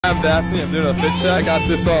I'm Daphne. I'm doing a fit check. I got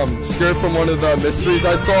this skirt from one of the mysteries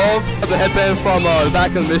I solved. The headband from the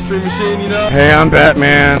back of the mystery machine, you know? Hey, I'm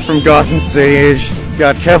Batman from Gotham Sage.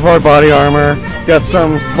 Got Kevlar body armor. Got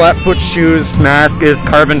some flat foot shoes. Mask is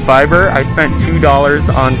carbon fiber. I spent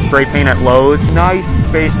 $2 on spray paint at Lowe's. Nice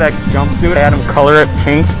SpaceX jumpsuit. I had them color it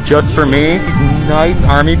pink just for me. Nice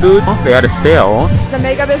army boots. They had a sale. The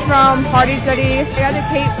makeup is from Party City. I got the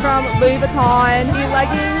cape from Louis Vuitton. The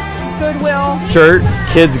leggings, Goodwill. Shirt,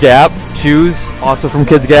 Kids Gap. Shoes, also from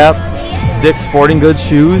Kids Gap. Dick's Sporting Goods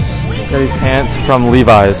shoes. Got these pants from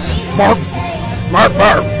Levi's. Mark.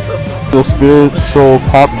 The Spirit Soul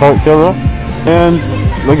Pop Tart killer. And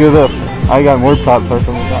look at this. I got more Pop Tarts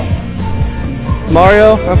on the top.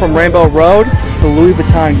 Mario, I'm from Rainbow Road. The Louis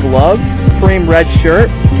Vuitton gloves. Cream red shirt.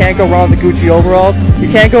 Can't go wrong with the Gucci overalls. You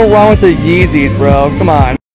can't go wrong with the Yeezys, bro. Come on.